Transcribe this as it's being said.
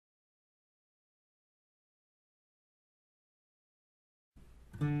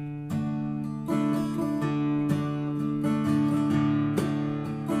You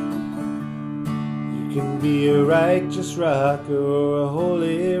can be a righteous rocker or a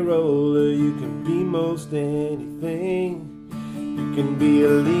holy roller. You can be most anything. You can be a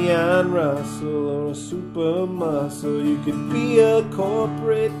Leon Russell or a super muscle. You could be a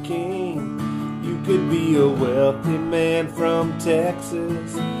corporate king. You could be a wealthy man from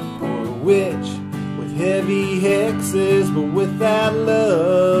Texas, or a witch with heavy hexes. But without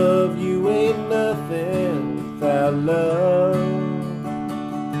love, you ain't nothing. Without love,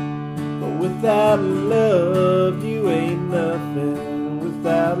 but without love, you ain't nothing.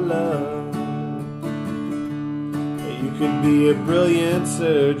 Without love. You could be a brilliant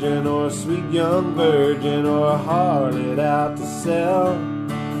surgeon or a sweet young virgin or a harlot out to sell.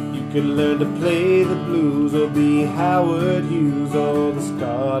 You could learn to play the blues or be Howard Hughes or the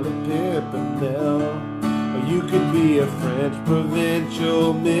Scarlet Pimpernel. Or you could be a French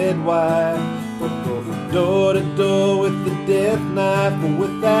provincial midwife or go from door to door with the death knife. But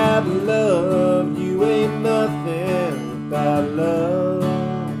without love, you ain't nothing. Without love,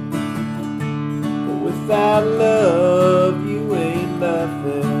 without love, you ain't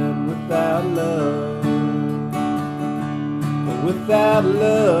nothing. Without love, without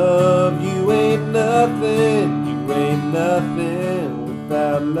love, you ain't nothing. You ain't nothing.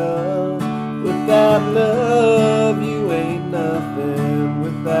 Without love, without love, you ain't nothing.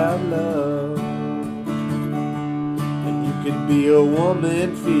 Without love. And you could be a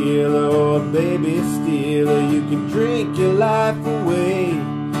woman feeler or a baby stealer. You could drink your life away.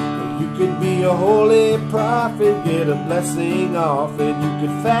 You could be a holy prophet, get a blessing off it. You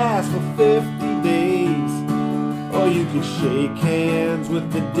could fast for 50 days, or you could shake hands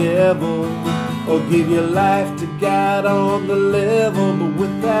with the devil, or give your life to God on the level. But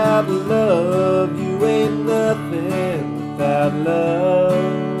without love, you ain't nothing. Without love,